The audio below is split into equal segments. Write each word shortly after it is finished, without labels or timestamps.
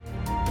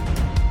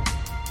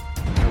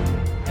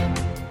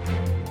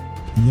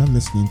You're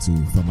listening to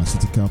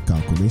Pharmaceutical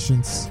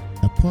Calculations,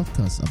 a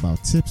podcast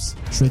about tips,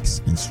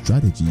 tricks, and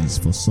strategies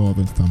for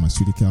solving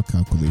pharmaceutical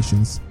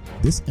calculations.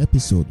 This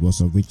episode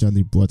was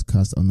originally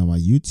broadcast on our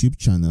YouTube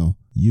channel,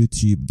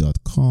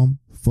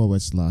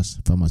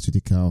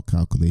 youtube.com/pharmaceutical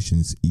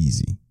calculations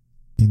easy.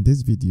 In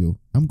this video,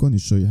 I'm going to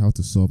show you how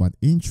to solve an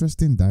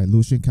interesting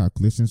dilution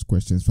calculations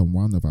questions from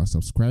one of our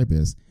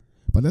subscribers.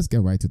 But let's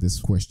get right to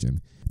this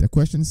question. The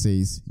question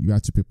says you are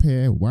to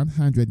prepare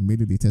 100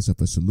 milliliters of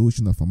a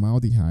solution of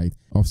formaldehyde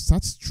of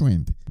such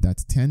strength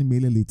that 10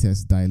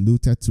 milliliters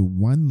diluted to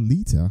 1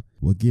 liter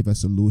will give a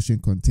solution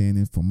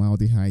containing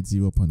formaldehyde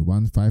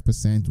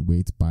 0.15%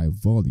 weight by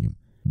volume.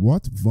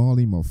 What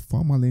volume of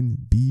formalin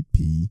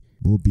BP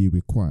will be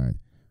required?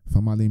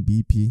 Formalin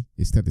BP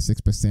is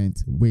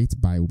 36% weight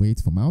by weight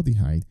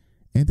formaldehyde,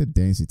 and the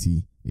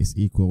density is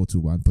equal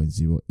to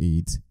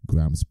 1.08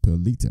 grams per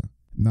liter.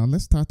 Now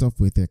let's start off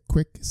with a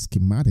quick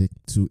schematic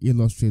to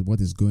illustrate what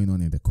is going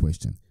on in the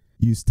question.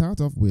 You start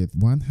off with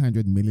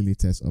 100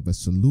 milliliters of a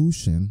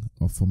solution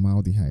of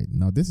formaldehyde.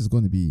 Now this is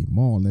going to be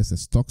more or less a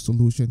stock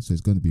solution, so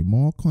it's going to be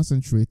more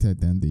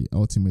concentrated than the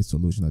ultimate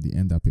solution that you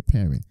end up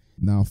preparing.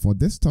 Now for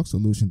this stock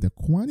solution, the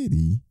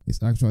quantity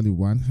is actually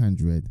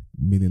 100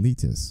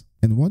 milliliters.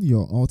 And what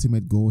your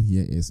ultimate goal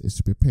here is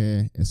to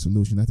prepare a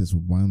solution that is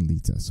 1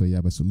 liter. So you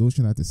have a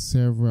solution that is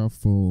several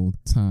fold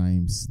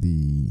times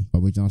the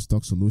original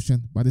stock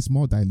solution, but it's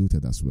more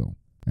diluted as well.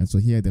 And so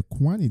here the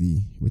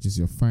quantity, which is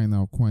your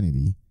final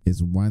quantity,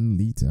 is 1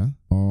 liter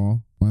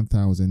or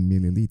 1000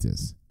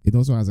 milliliters. It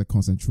also has a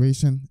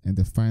concentration, and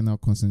the final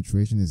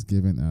concentration is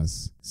given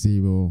as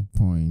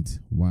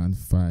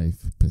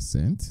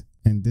 0.15%.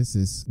 And this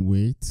is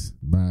weight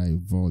by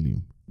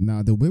volume.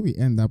 Now, the way we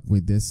end up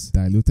with this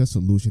diluted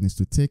solution is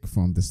to take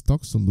from the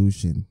stock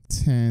solution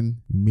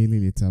 10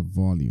 milliliter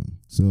volume.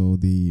 So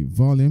the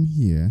volume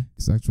here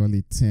is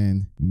actually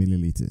 10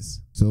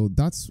 milliliters. So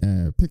that's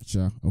a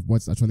picture of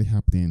what's actually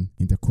happening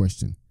in the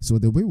question. So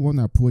the way we want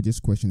to approach this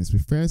question is we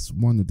first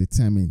want to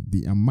determine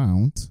the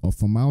amount of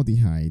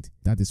formaldehyde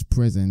that is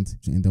present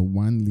in the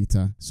 1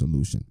 liter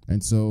solution.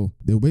 And so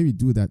the way we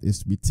do that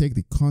is we take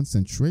the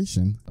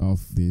concentration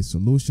of the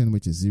solution,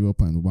 which is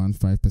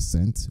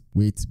 0.15%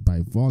 weight by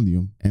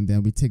volume, and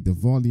then we take the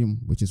volume,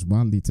 which is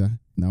 1 liter.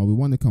 Now we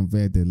want to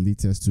convert the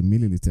liters to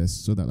milliliters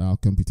so that our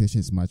computation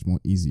is much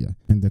more easier.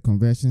 And the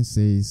conversion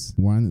says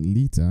 1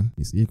 liter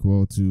is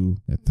equal to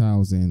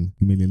 1000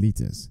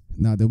 milliliters.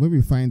 Now the way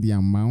we find the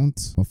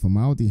amount of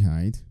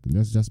formaldehyde,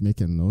 let's just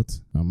make a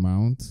note.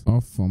 Amount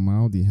of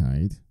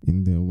formaldehyde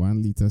in the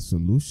 1 liter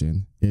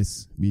solution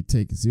is we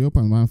take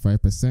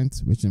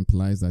 0.15%, which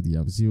implies that you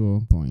have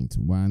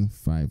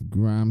 0.15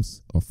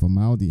 grams of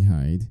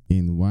formaldehyde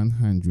in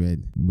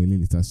 100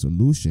 milliliter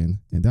solution,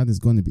 and that is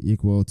going to be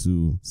equal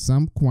to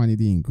some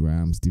quantity in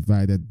grams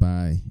divided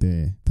by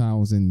the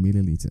 1000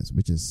 milliliters,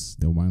 which is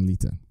the 1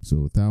 liter.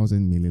 So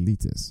 1000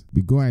 milliliters.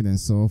 We go ahead and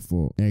solve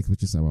for x,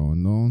 which is our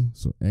unknown.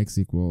 So x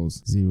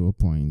equals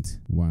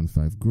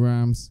 0.15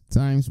 grams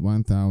times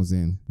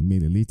 1000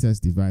 milliliters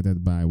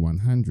divided by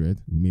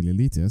 100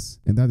 milliliters,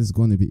 and that is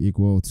going to be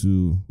equal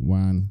to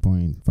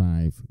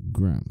 1.5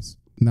 grams.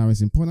 Now,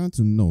 it's important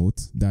to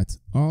note that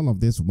all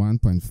of this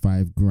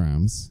 1.5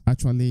 grams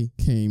actually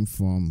came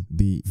from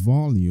the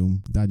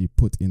volume that you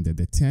put in the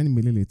 10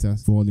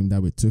 milliliters volume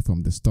that we took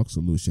from the stock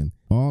solution.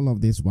 All of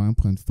this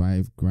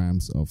 1.5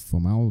 grams of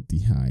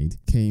formaldehyde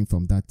came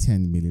from that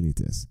 10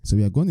 milliliters. So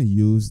we are going to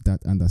use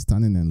that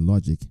understanding and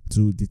logic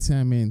to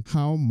determine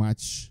how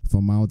much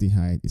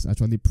formaldehyde is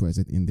actually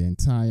present in the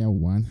entire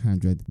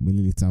 100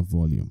 milliliter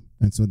volume.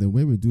 And so the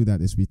way we do that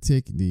is we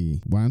take the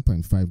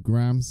 1.5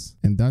 grams,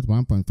 and that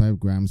 1.5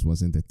 grams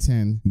was in the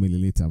 10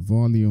 milliliter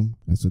volume.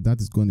 And so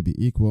that is going to be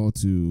equal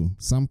to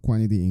some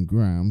quantity in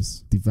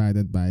grams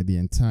divided by the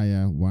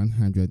entire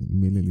 100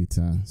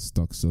 milliliter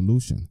stock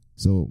solution.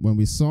 So when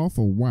we solve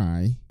for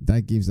y,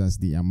 that gives us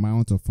the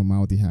amount of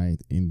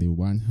formaldehyde in the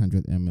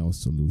 100 ml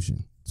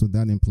solution. So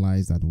that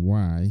implies that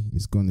y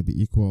is going to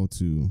be equal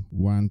to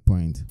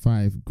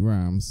 1.5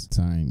 grams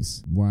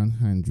times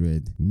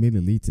 100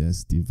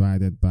 milliliters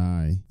divided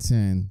by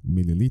 10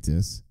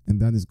 milliliters,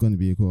 and that is going to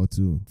be equal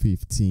to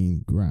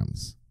 15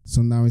 grams.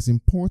 So now it's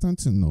important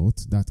to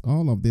note that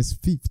all of this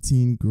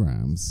 15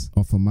 grams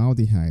of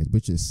formaldehyde,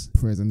 which is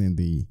present in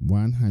the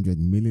 100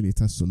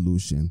 milliliter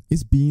solution,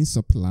 is being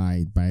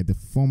supplied by the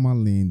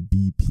formalin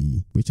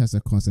BP, which has a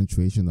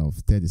concentration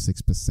of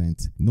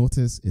 36%.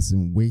 Notice it's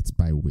in weight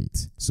by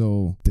weight.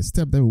 So the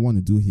step that we want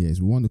to do here is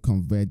we want to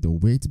convert the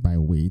weight by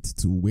weight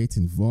to weight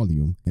in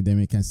volume, and then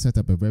we can set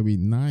up a very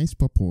nice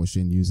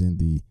proportion using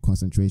the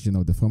concentration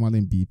of the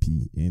formalin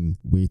BP in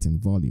weight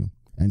and volume.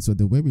 And so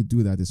the way we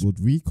do that is we'll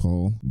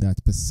recall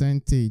that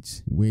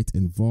percentage weight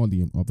and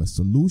volume of a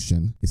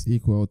solution is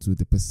equal to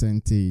the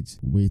percentage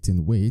weight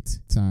and weight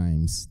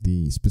times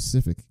the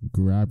specific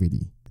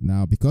gravity.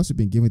 Now, because we've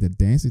been given the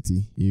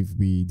density, if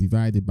we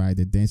divide it by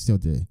the density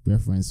of the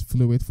reference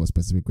fluid for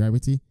specific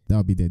gravity, that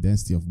will be the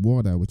density of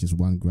water, which is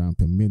 1 gram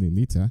per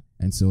milliliter.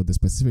 And so the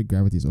specific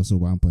gravity is also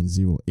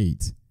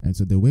 1.08. And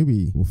so the way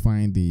we will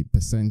find the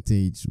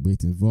percentage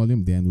weight in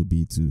volume then will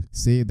be to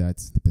say that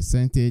the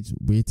percentage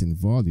weight in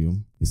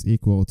volume is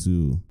equal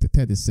to the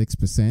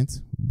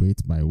 36%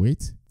 weight by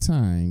weight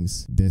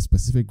times the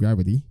specific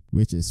gravity,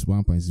 which is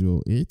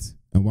 1.08.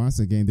 And once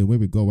again, the way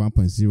we go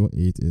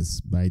 1.08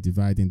 is by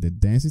dividing the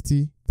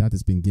density that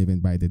has been given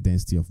by the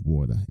density of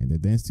water. And the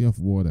density of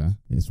water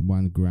is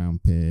 1 gram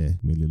per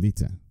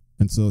milliliter.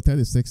 And so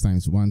 36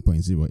 times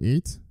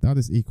 1.08, that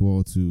is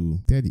equal to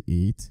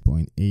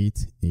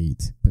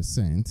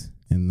 38.88%.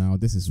 And now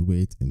this is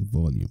weight in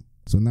volume.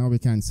 So now we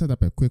can set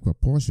up a quick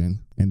proportion,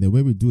 and the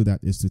way we do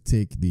that is to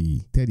take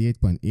the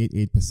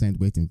 38.88%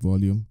 weight in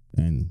volume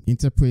and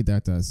interpret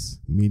that as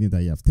meaning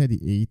that you have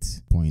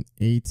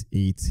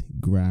 38.88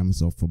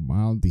 grams of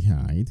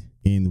formaldehyde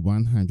in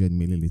 100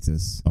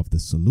 milliliters of the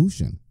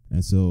solution.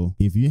 And so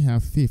if you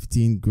have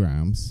 15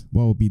 grams,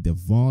 what will be the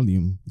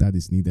volume that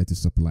is needed to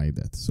supply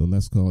that? So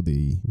let's call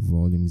the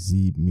volume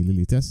Z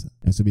milliliters.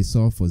 And so we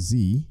solve for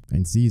Z,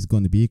 and Z is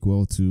going to be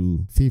equal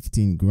to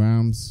 15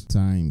 grams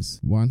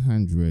times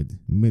 100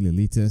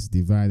 milliliters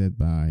divided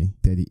by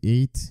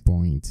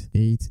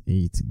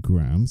 38.88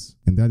 grams.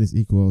 And that is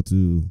equal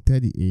to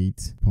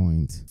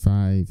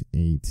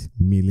 38.58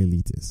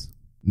 milliliters.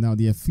 Now,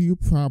 there are a few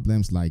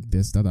problems like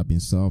this that have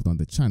been solved on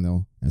the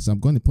channel, and so I'm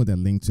going to put a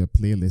link to a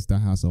playlist that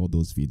has all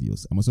those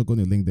videos. I'm also going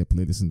to link the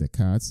playlist in the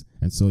cards,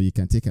 and so you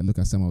can take a look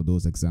at some of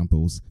those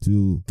examples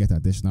to get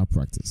additional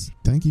practice.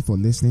 Thank you for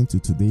listening to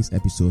today's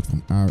episode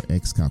from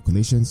RX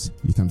Calculations.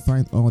 You can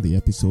find all the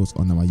episodes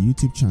on our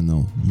YouTube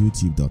channel,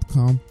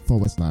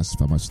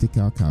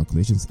 youtube.com/pharmaceutical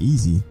calculations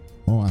easy,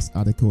 or as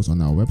articles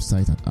on our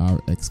website at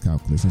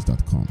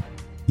rxcalculations.com.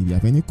 If you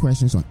have any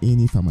questions on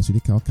any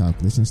pharmaceutical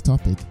calculations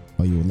topic,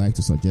 or you would like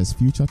to suggest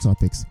future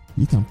topics,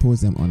 you can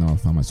post them on our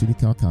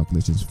Pharmaceutical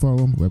Calculations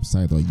Forum,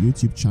 website, or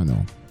YouTube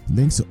channel.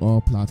 Links to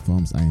all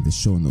platforms are in the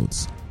show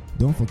notes.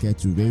 Don't forget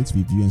to rate,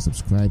 review, and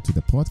subscribe to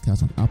the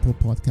podcast on Apple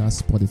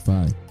Podcasts,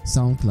 Spotify,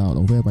 SoundCloud,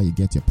 or wherever you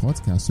get your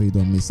podcasts so you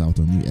don't miss out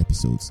on new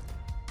episodes.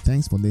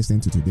 Thanks for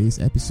listening to today's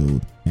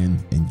episode,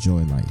 and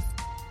enjoy life.